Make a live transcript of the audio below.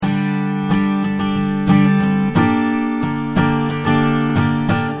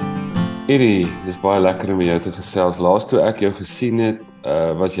Eddie, dis baie lekker om met jou te gesels. Laas toe ek jou gesien het,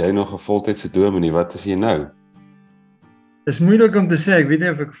 was jy nog 'n voltydse dominee. Wat is jy nou? Dit is moeilik om te sê, ek weet nie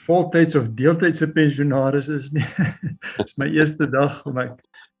of ek voltyds of deeltydse pensionaris is nie. Dit is my eerste dag,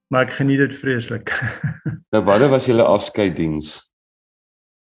 maar ek geniet dit vreeslik. Nou, wat was julle afskeiddiens?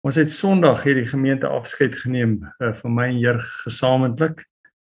 Ons het Sondag hier die gemeente afskeid geneem van my en Jurg gesamentlik,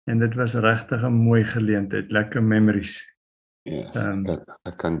 en dit was regtig 'n mooi geleentheid, lekker memories. Yes,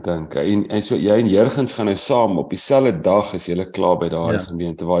 ek kan dink. En so jy en Jurgens gaan nou saam op dieselfde dag as julle klaar by daai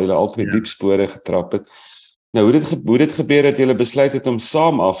gemeente waar julle albei diep spore getrap het. Nou, hoe dit gebeur dat julle besluit het om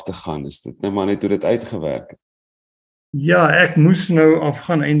saam af te gaan? Is dit nou maar net hoe dit uitgewerk het? Ja, ek moes nou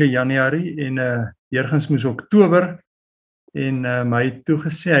afgaan einde Januarie en Jurgens moes Oktober, en my het toe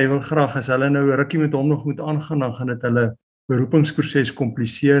gesê hy wil graag, as hulle nou rukkie met hom nog moet aangaan, dan gaan dit hulle beroepingsproses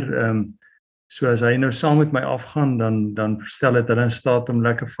kompliseer. So as hy nou saam met my afgaan, dan stel dit hulle in staat om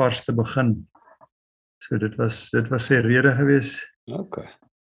lekker vars te begin. So dit was sy rede gewees. Okay.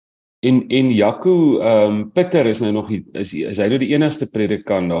 En Jaco, Pieter is nou nog is hy nou die enigste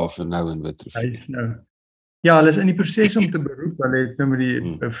predikant daar vir nou in Witrifuur? Hy is nou. Ja, hulle is in die proses om te beroep. Hulle het nou met die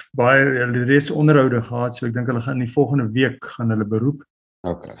hulle reeds onderhoude gehad, so ek dink hulle gaan in die volgende week gaan hulle beroep.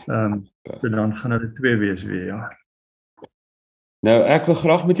 Okay. So dan gaan hulle 2 wees weer, ja. Nou, ek wil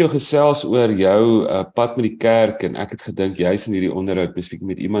graag met jou gesels oor jou pad met die kerk, en ek het gedink jy's in hierdie onderhoud spesifiek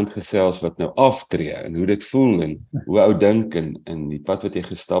met iemand gesels wat nou aftree en hoe dit voel en hoe ou dink en die pad wat jy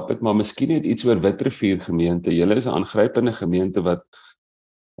gestap het, maar miskien net iets oor Witrifuur gemeente. Julle is 'n aangrypende gemeente wat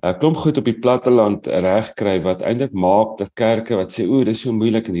klomp goed op die platteland regkry wat eintlik maak dat kerke wat sê o, dis so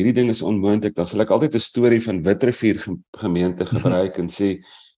moeilik en hierdie ding is onmoontlik, dan sal ek altyd 'n storie van Witrifuur gemeente gebruik en sê,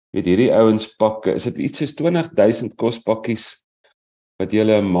 weet hierdie ouens pak, is dit iets soos 20,000 kospakkies wat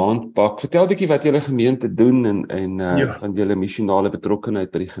julle 'n maand pak. Vertel 'n bietjie wat julle gemeente doen en van julle missionale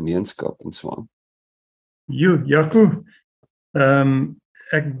betrokkenheid by die gemeenskap en so aan. Jaco,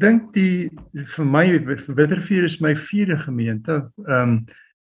 ek dink vir my Witrifuur is my 4de gemeente.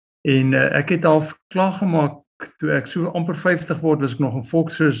 En ek het al klaar gemaak toe ek so amper 50 word, was ek nog 'n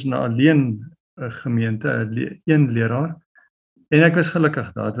volksrus en alleen gemeente, een leraar. En ek was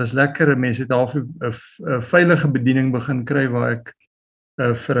gelukkig daar. Dit was lekker. Mense het al 'n veilige bediening begin kry waar ek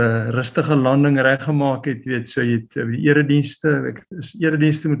vir 'n rustige landing reggemaak het, weet, so jy het die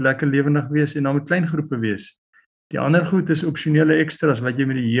eredienste moet lekker lewendig wees en dan moet klein groepe wees. Die ander goed is opsionele extras wat jy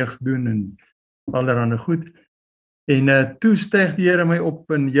met die jeug doen en allerhande goed. En toe styg die Here my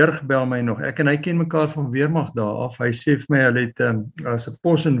op en Jurg bel my nog. Ek en hy ken mekaar van weermag daar af. Hy sê vir my hulle het as 'n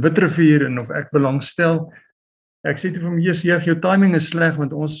pos in Witrifuur en of ek belangstel. Ek sê toe vir hom, Jurg, jou timing is sleg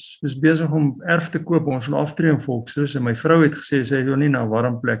want ons is besig om erf te koop, ons wil aftree in Volksrus en my vrou het gesê sy wil nie na 'n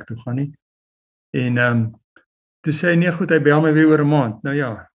warm plek toe gaan nie. En toe sê hy nee goed, hy bel my weer oor 'n maand. Nou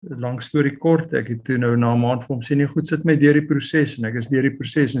ja, lang storie kort, ek het toe nou na 'n maand vir hom sê nee goed, sit my deur die proses en ek is deur die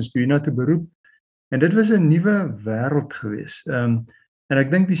proses en toe hiernatoe beroep. En dit was 'n nuwe wêreld gewees. En ek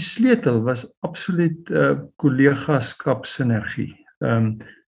dink die sleutel was absoluut kollegaskap sinergie.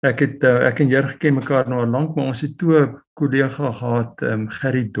 Ek en Jurg ken mekaar nou al lank, maar ons het toe 'n kollega gehad,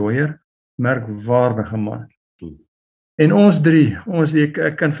 Gerry Doyer, merkwaardige man. En ons drie,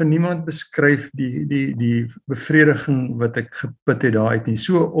 ek kan vir niemand beskryf die bevrediging wat ek geput het daar uit nie.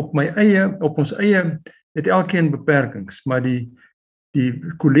 So op ons eie het elkeen beperkings, maar die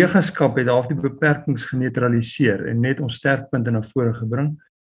kollegaskap het half die beperkings geneutraliseer en net ons sterkpunte na vore gebring.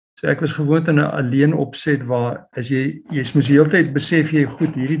 So ek was gewoond aan 'n alleen opset waar as jy moes die hele tyd besef jy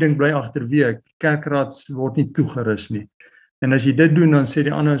goed, hierdie ding bly agterweë. Kerkraad word nie toegerus nie. En as jy dit doen, dan sê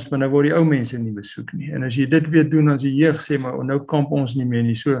die ander ons, maar nou word die ou mense nie besoek nie. En as jy dit weer doen, dan as die jeug sê maar nou kamp ons nie meer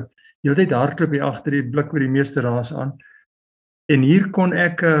nie. So die hele tyd hardloop jy agter die blik met die meeste raas aan. En hier kon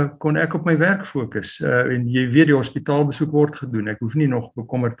ek op my werk fokus. En jy weet die hospitaalbesoek word gedoen. Ek hoef nie nog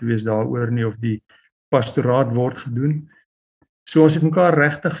bekommerd te wees daaroor nie of die pastoraat word gedoen. So ons het mekaar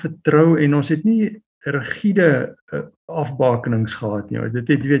regtig vertrou en ons het nie rigiede afbakenings gehad nie. Dit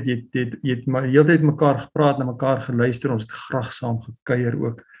het jy het maar heeltyd mekaar gepraat, na mekaar geluister, ons het graag saam gekuier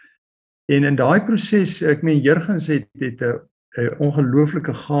ook. En in daai proses, ek meen Jurgens het 'n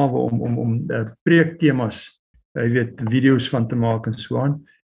ongelooflike gawe om preektemas, jy weet, video's van te maak en so aan.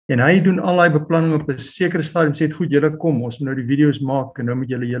 En hy doen al daai beplanning op 'n sekere stadium, sê goed, julle kom, ons moet nou die video's maak en nou moet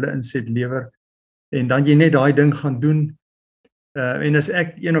julle julle inset lewer. En dan jy net daai ding gaan doen. En as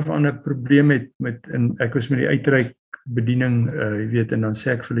ek een of ander probleem het en ek was met die uitreik bediening, jy weet, en dan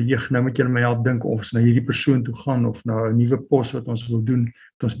sê ek vir hulle, nou moet julle my help dink of ons na hierdie persoon toe gaan of na 'n nuwe pos wat ons wil doen,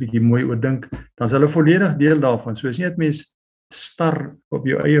 dat ons bietjie mooi oordink, dan is hulle volledig deel daarvan. So is nie dat mens star op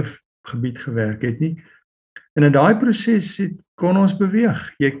jou eie gebied gewerk het nie. En in daai proses kon ons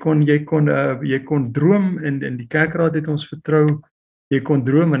beweeg. Jy kon droom en die kerkraad het ons vertrou. Jy kon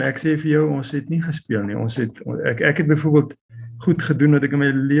droom en ek sê vir jou, ons het nie gespeel nie. Ek het byvoorbeeld goed gedoen wat ek in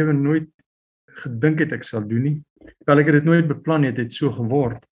my lewe nooit gedink het ek sal doen nie. Wel ek het dit nooit beplan nie, het dit so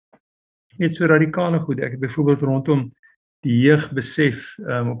geword. Net so radikale goed. Ek het byvoorbeeld rondom die jeug besef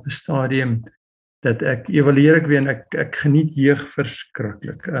op 'n stadium dat ek evalueer ek weer en ek geniet jeug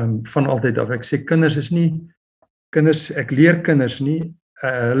verskriklik. Van altyd af. Ek sê kinders is nie kinders, ek leer kinders nie,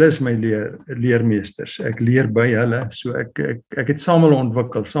 hulle is my leermeesters. Ek leer by hulle, so ek het saam hulle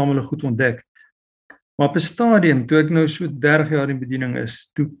ontwikkel, saam hulle goed ontdek. Maar op 'n stadium, toe ek nou so 30 jaar in bediening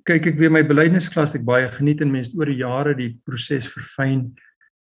is, toe kyk ek weer my belydensklas, ek baie geniet en mense oor die jare die proses verfyn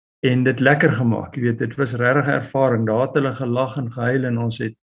en dit lekker gemaak. Jy weet, dit was regtig 'n ervaring. Daar het hulle gelag en gehuil en ons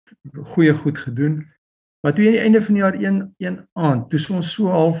het goeie goed gedoen. Maar toe aan die einde van die jaar een aand, toe ons so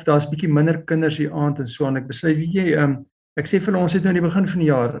half, daar's bietjie minder kinders die aand en so, en ek besluit, weet jy, ek sê vir hulle, ons het nou aan die begin van die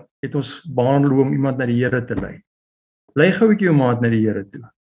jaar, het ons behandel om iemand na die Here te lei. Lei gou ek jou maat na die Here toe.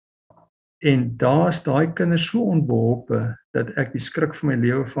 En daar's daai kinders so onbeholpe, dat ek die skrik van my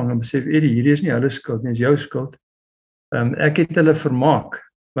lewe vang en besef, hierdie is nie hulle skuld nie, is jou skuld. Ek het hulle vermaak,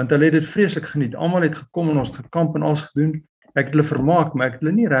 want hulle het dit vreeslik geniet. Almal het gekom en ons het gekamp en alles gedoen. Ek het hulle vermaak, maar ek het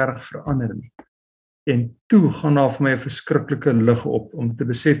hulle nie regtig verander nie. En toe gaan daar vir my 'n verskriklike lig op om te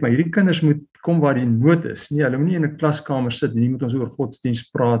besef, maar hierdie kinders moet kom waar die nood is. Nee, hulle moet nie in 'n klaskamer sit nie, moet ons oor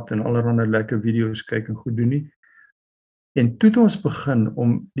godsdienst praat en allerlei lekker video's kyk en goed doen nie. En toe het ons begin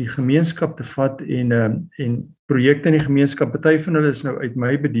om die gemeenskap te vat en projekte in die gemeenskap, party van hulle is nou uit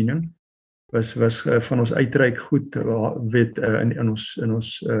my bediening, was van ons uitreik goed, weet in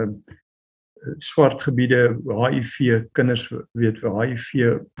ons swart gebiede, HIV, kinders weet vir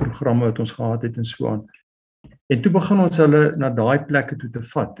HIV programme wat ons gehad het en so aan. En toe begin ons hulle na daai plekke toe te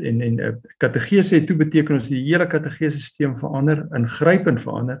vat en kategese het toe beteken ons die hele kategese stelsel verander, ingrypend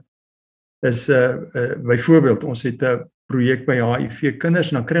verander. Is byvoorbeeld ons het 'n projek by HIV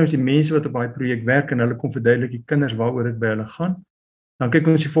kinders en dan kry ons die mense wat op daai projek werk en hulle kom verduidelik die kinders waaroor dit by hulle gaan. Dan kyk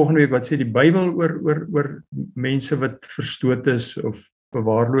ons die volgende week wat sê die Bybel oor mense wat verstoot is of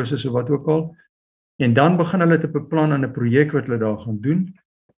bewaarloos is of wat ook al. En dan begin hulle te beplan aan 'n projek wat hulle daar gaan doen.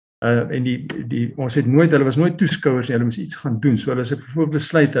 En ons het hulle was nooit toeskouers nie, hulle moes iets gaan doen. So hulle het byvoorbeeld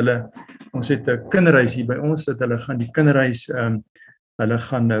besluit ons het 'n kinderhuis hier by ons dat hulle gaan die kinderhuis hulle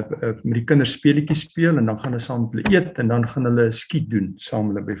gaan met die kinders speletjies speel en dan gaan hulle saam met hulle eet en dan gaan hulle skiet doen saam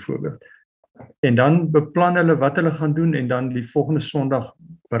hulle byvoorbeeld. En dan beplan hulle wat hulle gaan doen en dan die volgende Sondag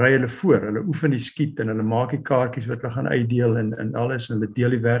berei hulle voor. Hulle oefen die skiet en hulle maak die kaartjies wat hulle gaan uitdeel en alles en hulle deel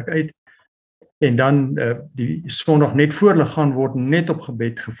die werk uit. En dan die Sondag net voor hulle gaan word net op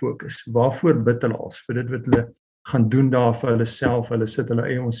gebed gefokus. Waarvoor bid hulle als? Vir dit wat hulle gaan doen daar vir hulle self. Hulle sit hulle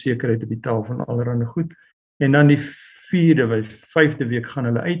eie onsekerheid op die tafel en allerlei goed. En dan die 4de by 5de week gaan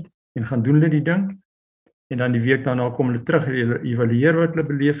hulle uit en gaan doen hulle die ding. En dan die week daarna kom hulle terug, hulle evalueer wat hulle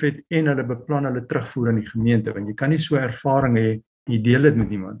beleef het en hulle beplan hulle terugvoer in die gemeente, want jy kan nie so ervaring hê, jy deel dit met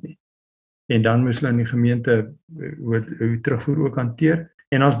niemand nie. En dan moet hulle in die gemeente hoe terugvoer ook hanteer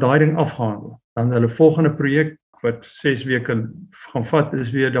en as daai ding afgehandel, dan hulle volgende projek wat 6 weke gaan vat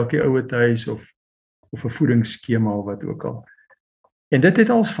is weer dalk die ouer huis of 'n voedingsskema of wat ook al. En dit het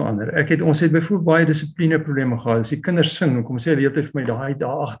alles verander. Ons het byvoorbeeld baie dissipline probleme gehad. As die kinders sing, kom sê hulle heeltyd vir my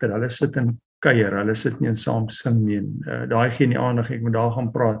daar agter, hulle sit in kuier, hulle sit nie in saam sing nie en daai gee nie aandag, ek moet daar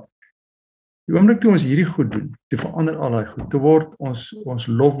gaan praat. Die oomblik toe ons hierdie goed doen, toe verander al daai goed. Toe word ons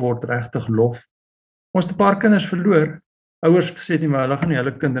lof word regtig lof. Ons het 'n paar kinders verloor. Ouers sê nie maar hulle gaan nie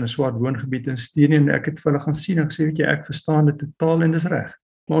hulle kind in 'n swart woongebied instuur nie en ek het vir hulle gaan sien en gesê weet jy ek verstaan dit totaal en dis reg.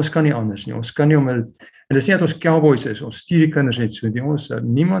 Maar ons kan nie anders nie. Ons kan nie en dis nie dat ons cowboys is. Ons stuur die kinders net so.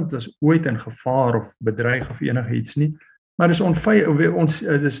 Niemand was ooit in gevaar of bedreig of enige iets nie. Maar dis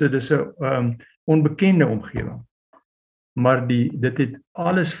dis 'n onbekende omgewing. Maar dit het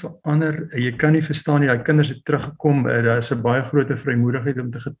alles verander. Jy kan nie verstaan nie, daai kinders het teruggekom. Daar is 'n baie groot vrymoedigheid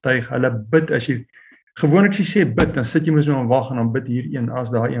om te getuig. Hulle bid as jy gewoonlik sê bid, dan sit jy mos nou en wag en dan bid hier een,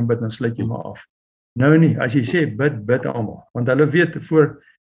 as daar een bid dan sluit jy maar af. Nou nie, as jy sê bid almal, want hulle weet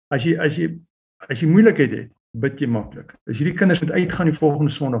as jy moeilikheid het, bid jy maklik. As hierdie kinders moet uitgaan die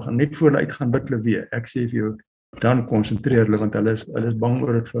volgende Sondag en net voor hulle uitgaan bid hulle weer. Ek sê vir jou, dan konsentreer hulle want hulle is bang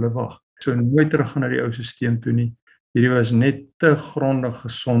oor dit vir hulle wag. So nooit terug gaan na die ou stelsel toe nie. Hierdie was net te grondig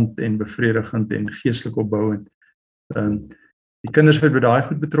gesond en bevredigend en geestelik opbouend. Die kinders wat by daai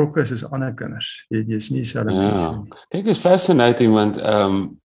goed betrokke is ander kinders. Jy is nie dieselfde mense nie. Kyk, is fascinating want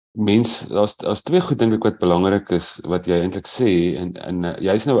as twee goed dink ek wat belangrik is wat jy eintlik sê en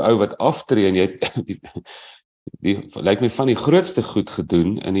jy's nou ou wat aftree en jy die lyk my van die grootste goed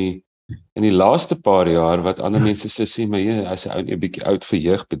gedoen in die in die laaste paar jaar wat ander mense sou sê, maar jy is 'n bietjie oud vir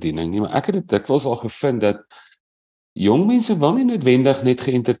jeugbediening nie, maar ek het dit dikwels al gevind dat jong mense wil nie noodwendig net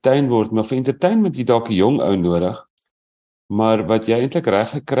geëntertain word, maar vir entertainment jy dalk 'n jong ou nodig. Maar wat jy eintlik reg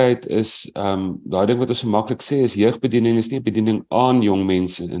gekry het is daai ding wat ons so maklik sê is jeugbediening is nie 'n bediening aan jong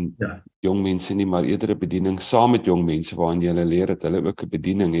mense en jong mense nie, maar eerder 'n bediening saam met jong mense waarin jy hulle leer dat hulle ook 'n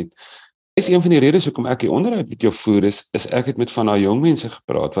bediening het. Dis een van die redes hoekom ek die onderhoud met jou voer is ek het met van daai jong mense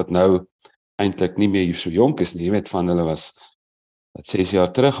gepraat wat nou eintlik nie meer so jonk is nie, jy weet van hulle was wat 6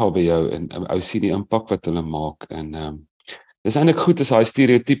 jaar terug al by jou en ou sien die impak wat hulle maak en dis eintlik goed as daai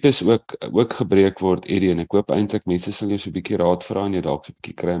stereotypes ook gebreek word, Eddie, en ek hoop eintlik mense sal jou so 'n bietjie raad vra en jy dalk so 'n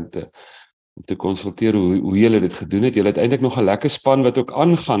bietjie kry om te konsulteer hoe julle dit gedoen het. Julle het eintlik nog 'n lekker span wat ook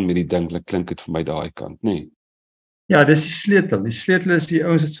aangaan met die ding, klink dit vir my daai kant, nê? Nee. Ja, dis die sleutel. Die sleutel is die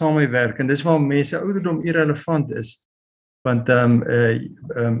ouens wat saam mee werk en dis waar mense ouderdom irrelevant is. Want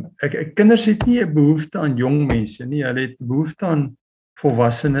kinders het nie 'n behoefte aan jong mense nie. Hulle het behoefte aan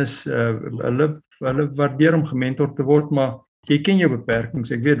volwassenes. Hulle waardeer om gementor te word, maar jy ken jou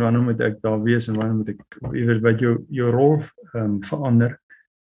beperkings. Ek weet wanneer moet ek daar wees en wanneer moet ek wat jou rol verander.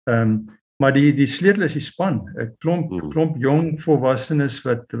 Maar die sleutel is die span. 'n klomp jong volwassenes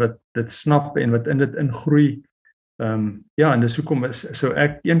wat dit snap en wat in dit ingroei. En dis hoekom so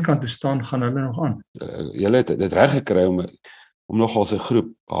ek een kant toe staan, gaan hulle nog aan. Julle het dit reg gekry om nogal 'n groep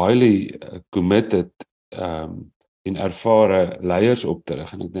highly committed en ervare leiers op te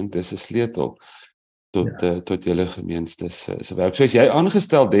rig en ek dink dis 'n sleutel tot julle gemeenskap se werk. So is jy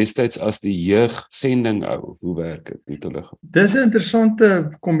aangestel destyds as die jeugsending ou, hoe werk dit? Dis 'n interessante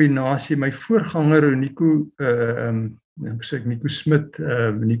kombinasie. My voorganger Nico Nico Smit,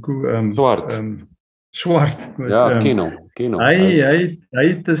 Swart. Ja, Keno. Hy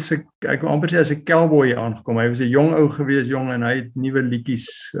het ek wil amper sê as 'n cowboy aangekom. Hy was 'n jong ou gewees, en hy het nuwe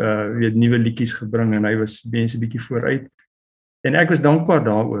liedjies gebring en hy was mense bietjie vooruit. En ek was dankbaar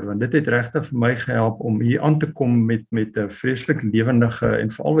daaroor want dit het regtig vir my gehelp om hier aan te kom met 'n vreeslik lewendige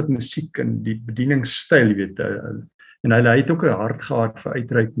en veral met musiek en die bedieningsstyl, jy weet. En hy het ook 'n hart gehad vir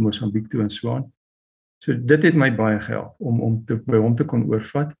uitreik Mosambiek toe en so aan. So dit het my baie gehelp om by hom te kon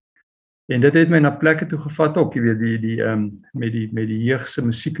oorvat. En dit het my na plekke toe gevat ook, jy weet, met die jeug se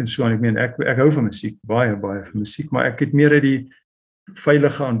musiek en so aan. Ek meen ek hou van musiek, baie van musiek, maar ek het meer uit die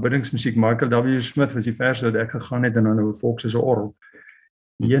veilige aanbiddingsmusiek. Michael W. Smith was die vers wat ek gegaan het en dan 'n volks soos 'n orgel.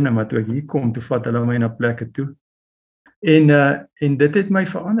 Maar toe ek hier kom, toe vat hulle my na plekke toe. En dit het my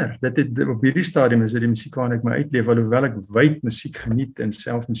verander. Dit het op hierdie stadium is dit die musiek waarna ek my uitleef, alhoewel ek wyd musiek geniet en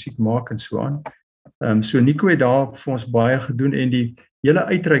self musiek maak en so aan. So Nico het daar vir ons baie gedoen en die hele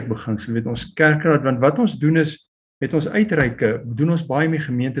uitreik beginsel, weet ons kerkraad, want wat ons doen is met ons uitreike doen ons baie meer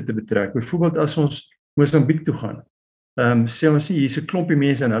gemeente te betrek. Byvoorbeeld as ons Mosambiek toe gaan. Sê ons sê hier's 'n klompie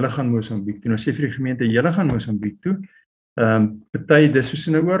mense en hulle gaan Mosambiek toe. Ons sê vir die gemeente, julle gaan Mosambiek toe. Party dis soos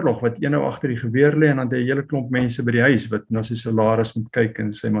in 'n oorlog wat een nou agter die geweer lê en dan het jy 'n hele klomp mense by die huis wat na sy salaris moet kyk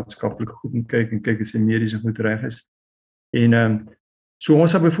en sy maatskaplike goed moet kyk en sy mediese goed reg is. En so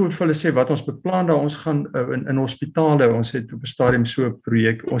ons het byvoorbeeld vir hulle sê wat ons beplan daar, ons gaan in hospitale, ons het op 'n stadium so 'n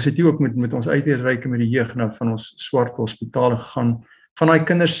projek. Ons het hier ook met ons uitreike met die jeug na van ons swart hospitale gegaan. Van daai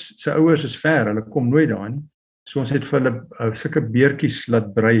kinders se ouers is ver, hulle kom nooit daar nie. So ons het vir hulle sulke beertjies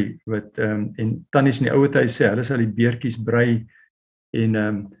laat brei wat en tannies in die ouer huis sê hulle sal die beertjies brei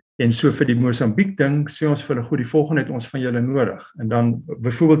en so vir die Mosambiek ding sê ons vir hulle goed, die volgende het ons van julle nodig. En dan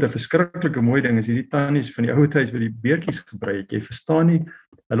byvoorbeeld 'n verskriklike mooi ding is hierdie tannies van die ouer huis wat die beertjies gebrei het. Jy verstaan nie,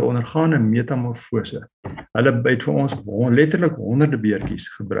 hulle ondergaan 'n metamorfose. Hulle het vir ons letterlik honderde beertjies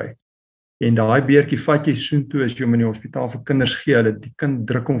gebrei. En daai beertjie vat jy soontoe as jy hom in die hospitaal vir kinders gee. Hulle die kind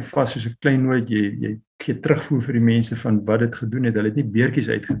druk hom vas soos 'n klein noot. Jy gee terugvoer vir die mense van wat dit gedoen het. Hulle het nie beertjies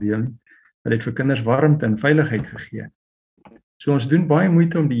uitgedeel nie. Hulle het vir kinders warmte en veiligheid gegee. So ons doen baie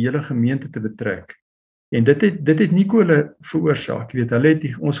moeite om die hele gemeente te betrek. En dit het Nico hulle veroorsaak. Jy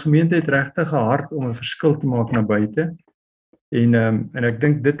weet, ons gemeente het regtig 'n hart om 'n verskil te maak na buite. En ek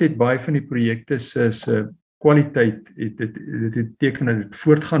dink dit het baie van die projekte se kwaliteit dit teken dat dit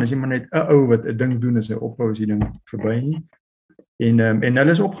voortgaan. Is nie maar net 'n ou wat 'n ding doen as hy ophou as die ding verby nie. En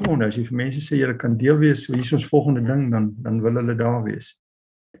hulle is opgewonde as jy vir mense sê julle kan deel wees, so hier is ons volgende ding, dan wil hulle daar wees.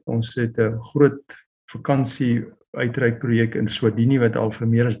 Ons het 'n groot vakansie uitreikprojek in Swadini wat al vir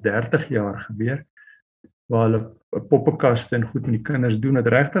meer as 30 jaar gebeur, waar hulle poppekaste en goed met die kinders doen, wat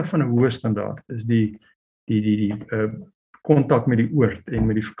regtig van 'n hoë standaard is. Die kontak met die oord en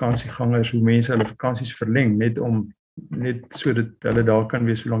met die vakansiegangers, hoe mense hulle vakansies verleng, net sodat hulle daar kan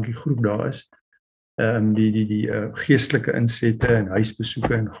wees solank die groep daar is. Die geestelike insette en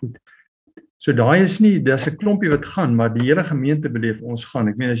huisbesoeke en goed. So daai is nie, dis 'n klompie wat gaan, maar die hele gemeente beleef ons gaan.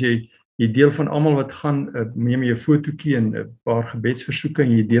 Ek meen as jy jy deel van almal wat gaan, neem jy 'n fotootjie en 'n paar gebedsversoeke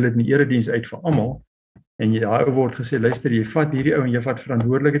en jy deel dit in die erediens uit vir almal. En daai ou word gesê, luister, jy vat hierdie ou en jy vat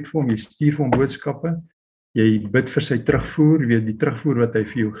verantwoordelikheid vir hom, jy stuur vir hom boodskappe, jy bid vir sy terugvoer, weet die terugvoer wat hy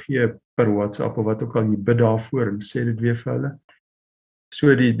vir jou gee per WhatsApp of wat ook al, jy bid daarvoor en sê dit weer vir hulle.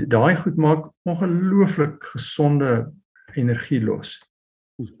 So daai goed maak ongelooflik gesonde energie los.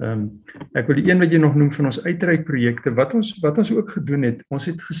 Ek wil die een wat jy nog noem van ons uitreikprojekte, wat ons ook gedoen het, ons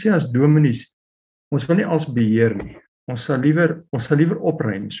het gesê as dominees, ons wil nie als beheer nie. Ons sal liewer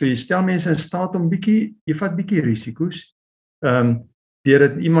opruim. So jy stel mense in staat om jy vat bietjie risiko's.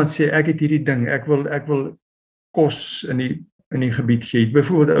 Deurdat iemand sê ek het hierdie ding, ek wil kos in die gebied gee.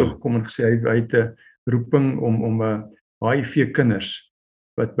 Byvoorbeeld 'n ou gekom en gesê hy het 'n roeping om HIV kinders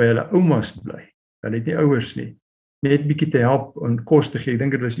wat by hulle oumas bly. Hulle het nie ouers nie. Net bietjie te help en kos te gee. Ek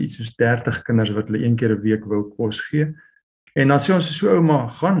dink dit was iets soos 30 kinders wat hulle een keer 'n week wou kos gee. En dan sê ons so ouma,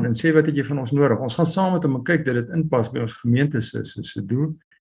 gaan en sê wat het jy van ons nodig? Ons gaan saam met hom en kyk dat dit inpas by ons gemeente se doel.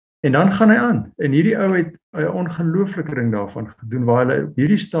 En dan gaan hy aan. En hierdie ou het 'n ongelooflike ding daarvan gedoen waar hulle op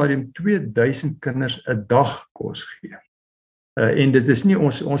hierdie stadium 2000 kinders 'n dag kos gee. En dit is nie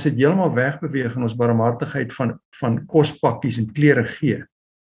ons het heeltemal wegbeweeg in ons barmhartigheid van kospakkies en klere gee.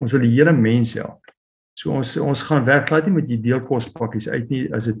 Ons wil die hele mens help. So ons gaan werk laat nie met jy deel kospakkies uit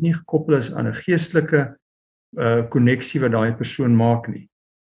nie as dit nie gekoppel is aan 'n geestelike koneksie wat daai persoon maak nie.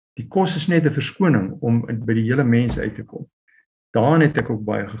 Die kos is net 'n verskoning om by die hele mens uit te kom. Daarin het ek ook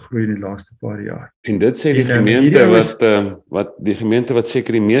baie gegroei in die laaste paar jaar. En dit sê die gemeente wat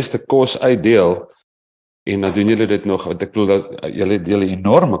seker die meeste kos uitdeel, en dan doen julle dit nog, want ek bedoel dat julle deel 'n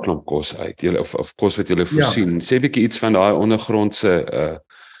enorme klomp kos uit, julle of kos wat julle voorsien. Sê 'n bietjie iets van daai ondergrondse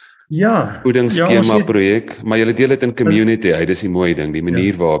voedingsskema projek, maar julle deel dit in community uit, dis die mooi ding, die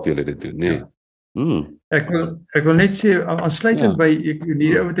manier waarop julle dit doen, nee. Ek wil net sê aansluitend by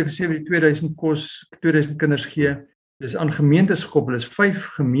hierdie ou wat ek gesê het 2000 kinders gee, dis aan gemeentes gekoppel, is 5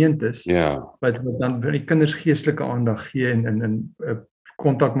 gemeentes wat dan vir die kinders geestelike aandag gee en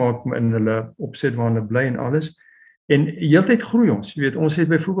kontak maak in hulle opset waar hulle bly en alles. En heeltyd groei ons. Jy weet, ons het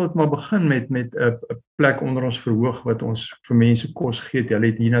byvoorbeeld maar begin met 'n plek onder ons verhoog wat ons vir mense kos gee. Hulle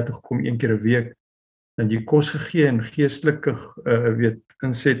het hiernatoe gekom een keer 'n week en die kos gegee en geestelike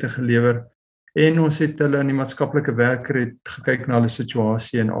insette gelewer. En ons het hulle in die maatskaplike werker het gekyk na hulle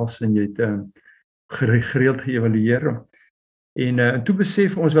situasie en jy het gereeld geëvalueer. En toe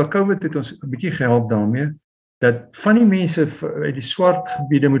besef ons wel COVID het ons 'n bietjie gehelp daarmee dat van die mense uit die swart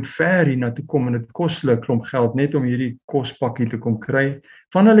gebiede moet ver hiernatoe kom en dit kos hulle 'n klomp geld net om hierdie kospakkie te kom kry.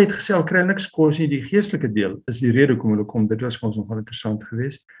 Van hulle het gesê al kry niks kos nie, die geestelike deel is die rede hoekom hulle kom. Dit was vir ons nogal interessant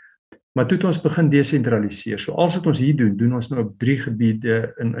geweest. Maar toe het ons begin desentraliseer. So alles wat ons hier doen ons nou op 3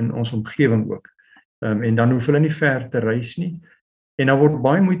 gebiede in ons omgewing ook. En dan hoef hulle nie ver te reis nie. En dan word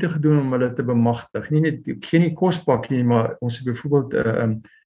baie moeite gedoen om hulle te bemagtig. Nie net geen kospakkie nie, maar ons het byvoorbeeld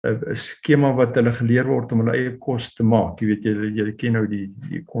 'n skema wat hulle geleer word om hulle eie kos te maak. Jy weet julle ken nou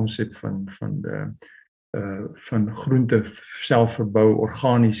die konsep van groente selfverbou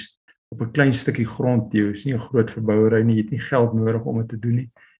organies op 'n klein stukkie grond. Jy is nie 'n groot verbouery nie, jy het nie geld nodig om dit te doen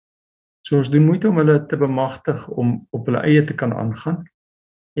nie. So ons doen moeite om hulle te bemagtig om op hulle eie te kan aangaan.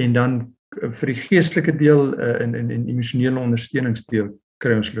 En dan vir die geestelike deel en emosionele ondersteuningsdeel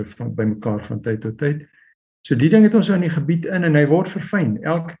kry ons hulle by mekaar van tyd tot tyd. So die ding het ons in die gebied en hy word verfyn.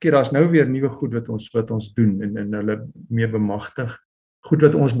 Elke keer daar's nou weer nuwe goed wat ons doen en hulle meer bemagtig. Goed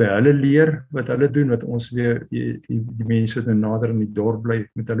wat ons by hulle leer, wat hulle doen, wat ons weer die mense wat nader in die dorp bly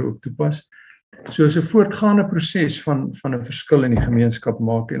met hulle ook toepas. So is 'n voortgaande proses van 'n verskil in die gemeenskap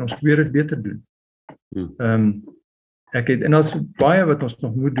maak en ons probeer dit beter doen. En daar's baie wat ons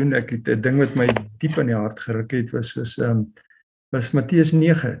nog moet doen. Ek het 'n ding wat my diep in die hart geruk het was Matteus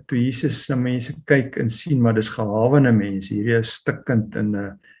 9, toe Jesus na mense kyk en sien, maar dis gehawene mense, hierdie is stikkend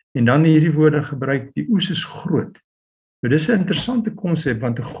en dan hierdie woorde gebruik, die oes is groot. Nou dis 'n interessante konsep,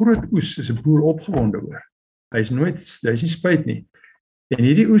 want 'n groot oes is 'n boer opgewonde oor. Hy is nie spyt nie. En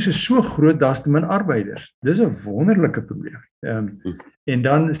hierdie oes is so groot, daar's te min arbeiders. Dis 'n wonderlike probleem. En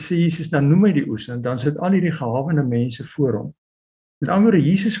dan sê Jesus, dan noem hy die oes, en dan sit al hierdie gehawene mense voor hom. Met ander woorde,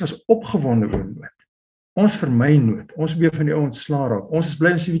 Jesus was opgewonde oor nood. Ons vermy nood. Ons probeer van die ou ontslaa raak. Ons is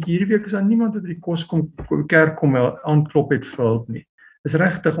bly as hierdie week is daar niemand wat by die kos kom kerk kom aanklop het vir hulp nie. Dis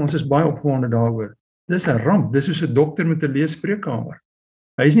regtig, ons is baie opgewonde daaroor. Dis 'n ramp. Dis soos 'n dokter met 'n leë spreekkamer.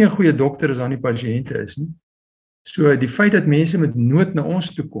 Hy is nie 'n goeie dokter as daar nie pasiënte is nie. So die feit dat mense met nood na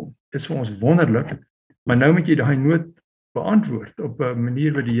ons toe kom, is vir ons wonderlik. Maar nou moet jy daai nood beantwoord op 'n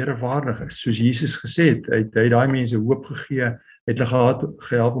manier wat die Here waardig is. Soos Jesus gesê het, hy het daai mense hoop gegee, het hulle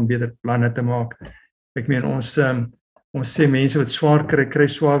gehelp om beter planne te maak. Ek meen ons ons sê mense wat swaar kry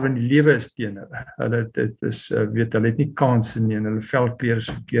swaar want die lewe is teen hulle. Hulle dit is hulle het nie kanse nie en hulle velkleur is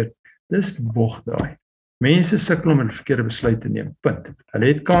verkeerd. Dis bog daai. Mense sukkel om 'n verkeerde besluit te neem. Punt. Hulle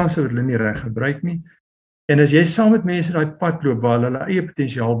het kanse wat hulle nie reg gebruik nie. En as jy saam met mense daai pad loop waar hulle eie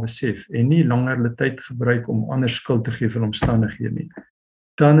potensiaal besef en nie langer hulle tyd gebruik om ander skuld te gee vir omstandighede nie,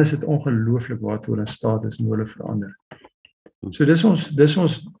 dan is dit ongelooflik waartoe hulle in staat is en hoe hulle verander. So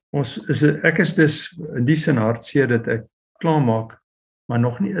ek is dus in die sin hartseer dat ek klaarmaak, maar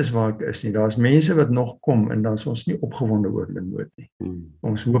nog nie is waar ek is nie. Daar's mense wat nog kom en dan is ons nie opgewonde oor hulle nood nie.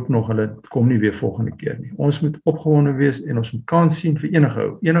 Ons hoop nog hulle kom nie weer volgende keer nie. Ons moet opgewonde wees en ons moet kans sien vir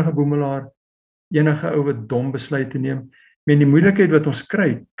enige boemelaar, enige ou wat dom besluite neem. Met die moeilikheid wat ons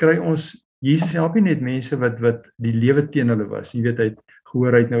kry ons Jesus help nie net mense wat die lewe teen hulle was. Jy weet hy het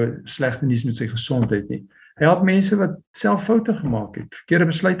gehoor hy het nou slegte nuus met sy gesondheid nie. Hy help mense wat self foute gemaak het, verkeerde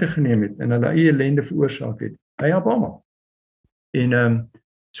besluite geneem het en hulle eie ellende veroorsaak het. Hy help almal. En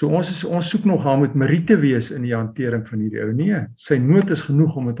so ons soek nog haar moet meriete wees in die hantering van hierdie ou. Nee, sy nood is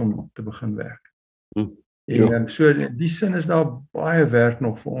genoeg om met hom te begin werk. En so in die sin is daar baie werk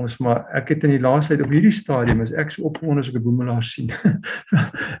nog vir ons, maar ek het in die laaste tyd op hierdie stadium is ek so opgewonde as ek 'n boemelaar sien.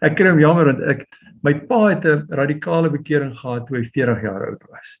 Ek kry hom jammer want my pa het 'n radikale bekering gehad toe hy 40 jaar oud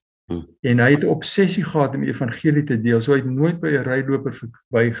was. En hy het 'n obsessie gehad om die evangelie te deel. So hy het nooit by 'n ryloper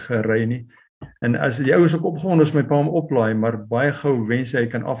verby gery nie. En as die ouers ook opgewonde is my pa hom oplaai, maar baie gou wens hy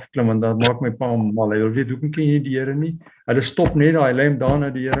kan afklim want dan maak my pa hom mal. Hy wil weet hoekom ken jy die Here nie? Hulle stop net daar, hy lê hom daar na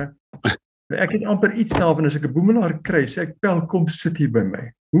die Here. Ek het amper iets daarvan as ek 'n boemelaar kry, sê ek pel kom sit hier by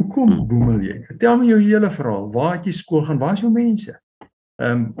my. Hoekom boemel jy? Vertel my jou hele verhaal. Waar het jy skool gaan? Waar is jou mense?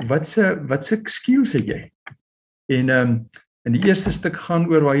 Wat se skills het jy? En die eerste stuk gaan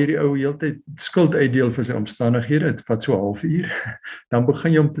oor waar hierdie ou heeltyd skuld uitdeel vir sy omstandighede. Dit vat so 'n halfuur. Dan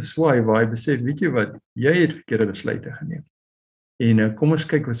begin jy om te swaai waar hy besef, weet jy wat, jy het verkeerde besluite geneem. En kom ons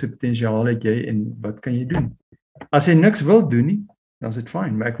kyk wat se potensiaal het jy en wat kan jy doen? As hy niks wil doen nie, dan is dit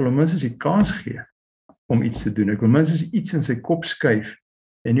fyn, maar ek wil hom minstens die kans gee om iets te doen. Ek wil minstens iets in sy kop skuif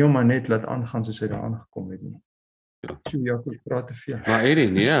en nie om maar net laat aangaan soos hy daar aangekom het nie. So Jakob praat te veel. Maar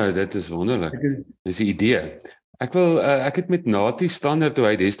nee, dit is wonderlik. Dis 'n idee. Ek het met Natie Standard toe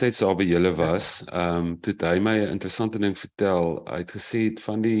hy destyds daar by julle was, toe hy my 'n interessante ding vertel. Hy het gesê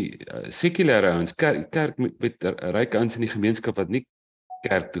van die sekulêre ouens, kerk met ryk ouens in die gemeenskap wat nie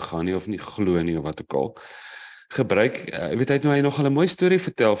kerk toe gaan nie of nie glo nie of wat ook al. Gebruik, hy het nou nog 'n mooi storie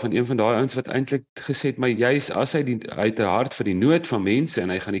vertel van een van daai ouens wat eintlik gesê het, maar juis as hy het 'n hart vir die nood van mense en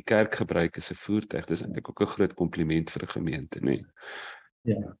hy gaan die kerk gebruik as 'n voertuig. Dis eintlik ook 'n groot kompliment vir 'n gemeente, nê.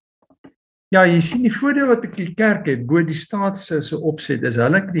 Ja, jy sien die voordeel wat die kerk het, bo die staat se opset, is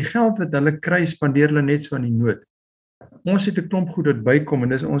hulle die geld wat hulle kry spandeer hulle net so aan die nood. Ons het 'n klomp goed wat bykom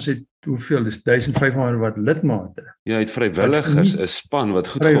en ons het hoeveel, dis 1500 wat lidmate. Ja, het vrywilligers, 'n span wat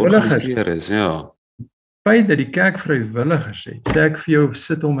goed georganiseer is, ja. Feit dat die kerk vrywilligers het, sê ek vir jou,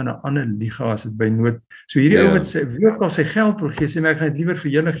 sit hom in 'n ander liga as dit by nood. So hierdie ou wat sê, wie ook al sy geld wil gee, sê my ek gaan dit liewer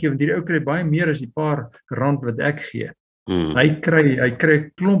vir julle gee want hierdie ou kry baie meer as die paar rand wat ek gee. Hy kry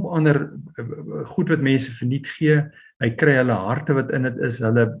 'n klomp ander goed wat mense verniet gee. Hy kry hulle harte wat in dit is,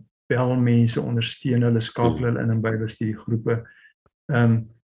 hulle bel mense, ondersteun hulle, skakel hulle in by hulle studiegroepe.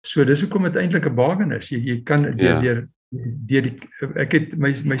 So dis hoekom dit eintlik 'n bargain is. Jy kan deur ek het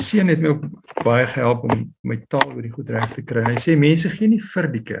my seun het my ook baie gehelp om my taal oor die goed reg te kry. Hy sê mense gee nie vir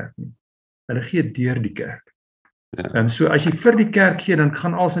die kerk nie. Hulle gee deur die kerk. So as jy vir die kerk gee, dan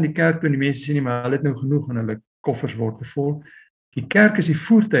gaan alles aan die kerk toe en die mense sê nie, maar hulle het nou genoeg en hulle koffers word te vol. Die kerk is die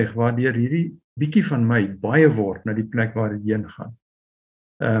voertuig waardeur hierdie bietjie van my baie word na die plek waar dit heen gaan.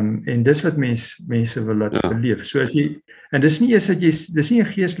 En dis wat mense wil laat beleef. So as jy, en dis nie eers dat dis nie 'n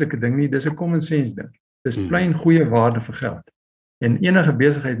geestelike ding nie, dis 'n common sense ding. Dis plain goeie waarde vir geld. En enige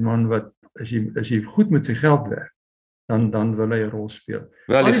besigheidman wat as jy goed met sy geld werk, dan wil hy 'n rol speel.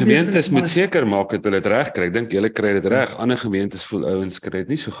 Wel, die gemeentes moet seker maak dat hulle dit reg kry. Ek dink julle kry dit reg. Ander gemeentes voel ouens kry dit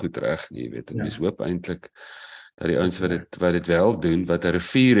nie so goed reg nie, jy weet. En mens hoop eintlik dat die ouens wat dit wel doen, wat 'n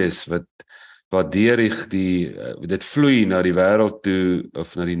rivier is wat deur dit vloei na die wêreld toe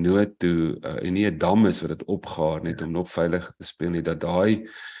of na die nood toe en nie 'n dam is wat dit opgaar net om nog veiliger te speel nie, dat daai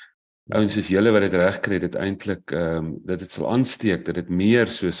ouens soos julle wat dit reg kry, dit eintlik dat dit sal aansteek, dat dit meer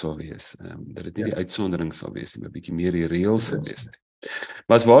so sal wees, dat dit nie die uitsondering sal wees nie, maar 'n bietjie meer die reëls sal wees nie.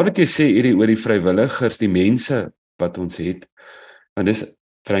 Maar as waar wat jy sê hierdie oor die vrywilligers, die mense wat ons het, want dis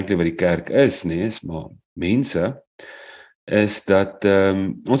frankly wat die kerk is, nee, is maar mense, is dat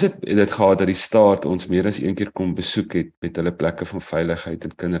ons het dit gehad dat die staat ons meer as een keer kom besoek het met hulle plekke van veiligheid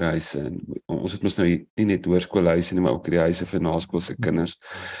en kinderhuise, en ons het mos nou nie net hoërskoolhuise nie, maar ook die huise vir naskoolse kinders.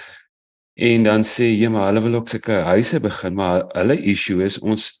 En dan sê jy maar hulle wil ook sulke huise begin, maar hulle issue is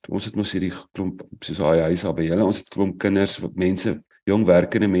ons het mos hierdie klomp soos daai huise al by julle, ons het klomp kinders, wat mense, jong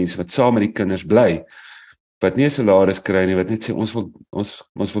werkende mense wat saam met die kinders bly, wat nie 'n salaris kry nie, wat net sê ons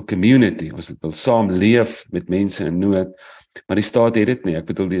wil community, ons wil saam leef met mense in nood, maar die staat het dit nie. Ek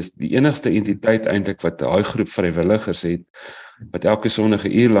bedoel die enigste entiteit eintlik wat daai groep vrywilligers het wat elke Sondag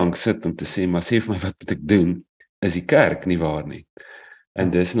 'n uur lank sit om te sê maar sê vir my wat moet ek doen, is die kerk, nie waar nie. En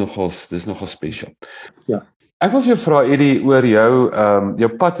dis nogal special. Ja. Ek wil vir jou vra Eddie oor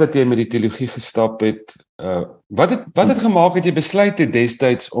jou pad wat jy met die teologie gestap het. Wat het gemaak dat jy besluit het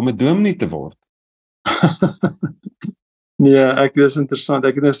destyds om 'n dominee te word? Nee, dis interessant.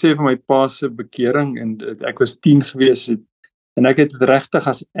 Ek het nou sê van my pa se bekering en ek was 10 gewees en ek het dit regtig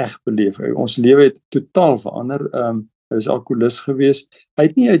as eg beleef. Ons lewe het totaal verander. Hy was alkoholist gewees. Hy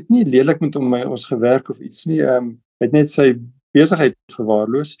het nie lelik met ons gewerk of iets nie. Hy het net sy besigheid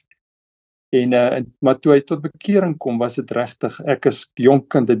verwaarloos. Maar toe hy tot bekering kom, was dit regtig, ek as jong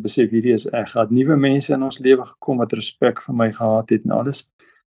kind het besef hierdie is eg. Daar het nuwe mense in ons lewe gekom wat respek vir my gehad het en alles.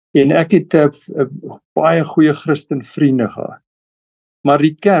 En ek het baie goeie Christen vriende gehad. Maar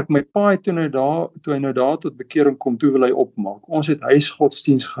die kerk, my pa het toe hy nou daar tot bekering kom, toe wil hy opmaak. Ons het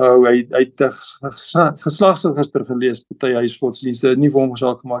huisgodsdienst gehou, hy het geslagsregister gelees, party huisgodsdienste, nie vir hom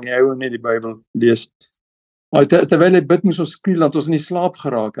gesaak gemaak, hy hou net die Bybel lees. Maar terwyl hy bid, moes ons kniel, dat ons in die slaap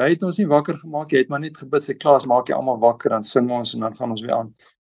geraak. Hy het ons nie wakker gemaak, hy het maar net gebid, sy klaas maak hy almal wakker, dan sing ons en dan gaan ons weer aan.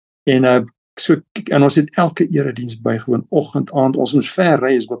 En ons het elke erediens bygewoon, oggend, aand, ons moes ver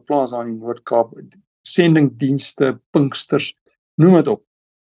ry, is wat plaas aan die Noord-Kaap, sendingdienste, Pinksters, noem het op.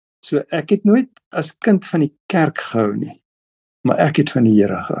 So ek het nooit as kind van die kerk gehou nie, maar ek het van die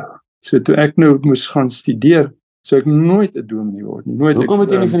Here gehou. So toe ek nou moes gaan studeer, sou ek nooit 'n dominee word nie. Hoekom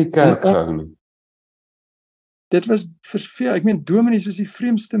het jy nie van die kerk gehou nie? Dit was verveel. Ek meen dominees was die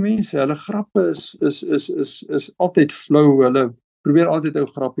vreemdste mense. Hulle grappe is altyd flou. Hulle probeer altyd ou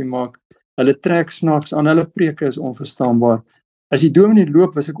grappie maak. Hulle trek snaaks aan. Hulle preke is onverstaanbaar. As die dominee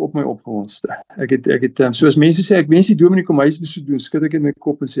loop, was ek op my opgewondste. Ek het soos mense sê, ek wens die dominee kom huisbesoek doen, skud ek in my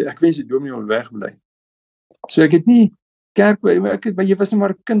kop en sê ek wens die dominee wil wegbly. So ek het nie kerk, jy was nie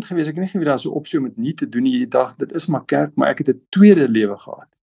maar 'n kind gewees. Ek het nie geweet daar so opsie om dit nie te doen nie. Jy dacht dit is maar kerk, maar ek het 'n tweede lewe gehad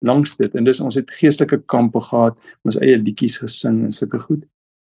langs dit. En dis ons het geestelike kampe gehad, ons eie liedjies gesing en sulke goed.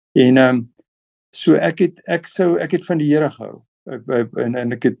 En so ek het van die Here gehou.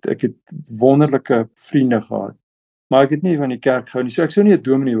 En ek het wonderlike vriende gehad. Maar ek het nie van die kerk gehou nie. So ek sou nie 'n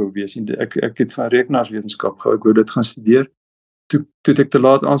dominee wou wees nie. Ek het van rekenaarswetenskap gehou. Ek wou dit gaan studeer. Toe ek te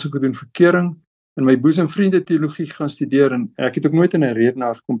laat aansoek gedoen vir kering en my boesemvriende teologie gaan studeer en ek het ook nooit in 'n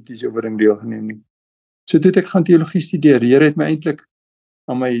redenaarskompetisie oor ding deelgeneem nie. So toe ek gaan teologie studeer. Die Here het my eintlik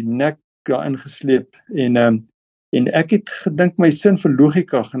aan my nek daarin gesleep en ek het gedink my sin vir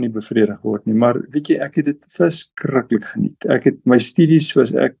logika gaan nie bevredig word nie, maar weet jy, ek het dit verskriklik geniet. Ek het my studies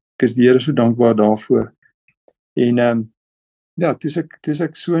ek is die Here so dankbaar daarvoor. En ja, toe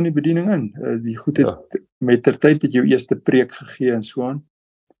ek so in die bediening in. Die goed het met ter tyd het jou eerste preek gegee en so aan.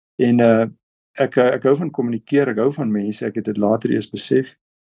 En ek hou van kommunikeer, ek hou van mense, ek het dit later eers besef.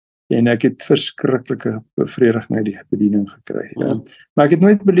 En ek het verskriklike bevrediging uit die bediening gekry. Maar ek het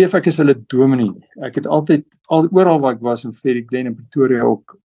nooit beleef ek is hulle dominee nie. Ek het altyd, oral waar ek was in Ferry Glen en Pretoria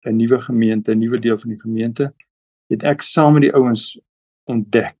ook 'n nuwe gemeente, 'n nuwe deel van die gemeente, het ek saam met die ouens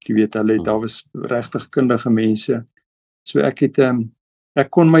ontdek, jy weet, daar was regtig kundige mense. So ek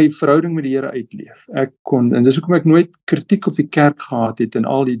kon my verhouding met die Here uitleef. En dis hoekom ek nooit kritiek op die kerk gehad het en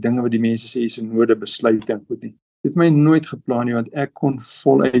al die dinge wat die mense sê is 'n node besluit en goed nie. Dit het my nooit geplan nie, want ek kon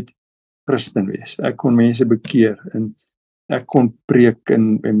voluit Christen wees. Ek kon mense bekeer en ek kon preek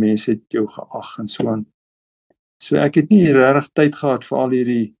en mense het jou geag en so aan. So ek het nie regtig tyd gehad vir al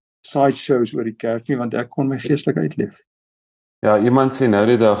hierdie sideshows oor die kerk nie, want ek kon my geestelik uitleef. Ja, iemand sê nou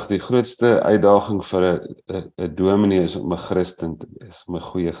die dag, die grootste uitdaging vir 'n dominee is om 'n Christen te wees, om 'n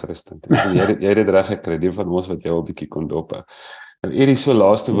goeie Christen te wees. Jy het dit reg gekry, die van ons wat jou 'n bietjie kon dop. Nou Eddie, so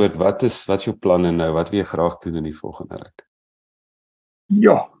laaste woord, wat is jou planne nou? Wat wil jy graag doen in die volgende ruk?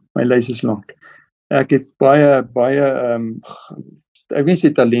 Ja, my lys is lank. Ek het baie ek wens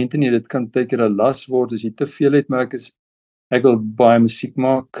jy talente nie, dit kan baie keer 'n las word as jy te veel het, maar ek wil baie musiek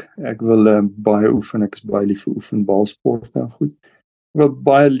maak, ek wil baie oefen, ek is baie lief vir oefen, balsport en goed. Ek wil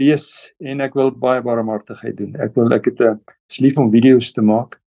baie lees en ek wil baie barmhartigheid doen. Ek het lief om video's te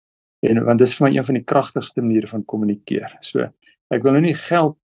maak, want dit is vir my een van die kragtigste maniere van kommunikeer. So, ek wil nou nie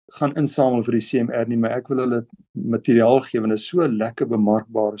geld gaan insamel vir die CMR nie, maar ek wil hulle materiaal gee, want dit is so 'n lekker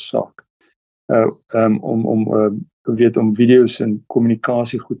bemarkbare saak. Om video's en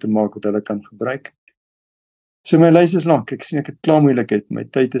kommunikasie goed te maak wat hulle kan gebruik. So my lys is lank. Ek sien ek het klaar moeilikheid. My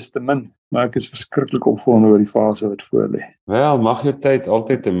tyd is te min, maar ek is verskriklik opgewonde oor die fase wat voor lê. Wel, mag jou tyd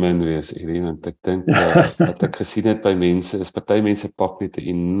altyd te min wees, Elie, want ek dink wat ek gesien het by mense is party mense pak net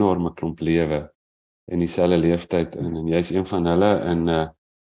 'n enorme klomp lewe in dieselfde leeftyd in, en jy's een van hulle en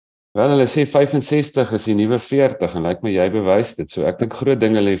wel, hulle sê 65 is die nuwe 40 en lyk my jy bewys dit. So ek dink groot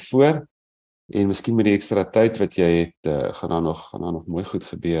dinge lê voor en miskien met die ekstra tyd wat jy het, gaan daar nog mooi goed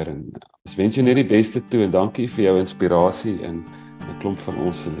gebeur en ons wens jou net die beste toe en dankie vir jou inspirasie in 'n klomp van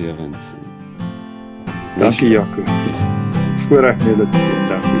ons se lewens. Dankie Jaco. Voorreg net dat jy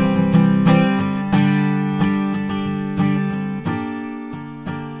dankie.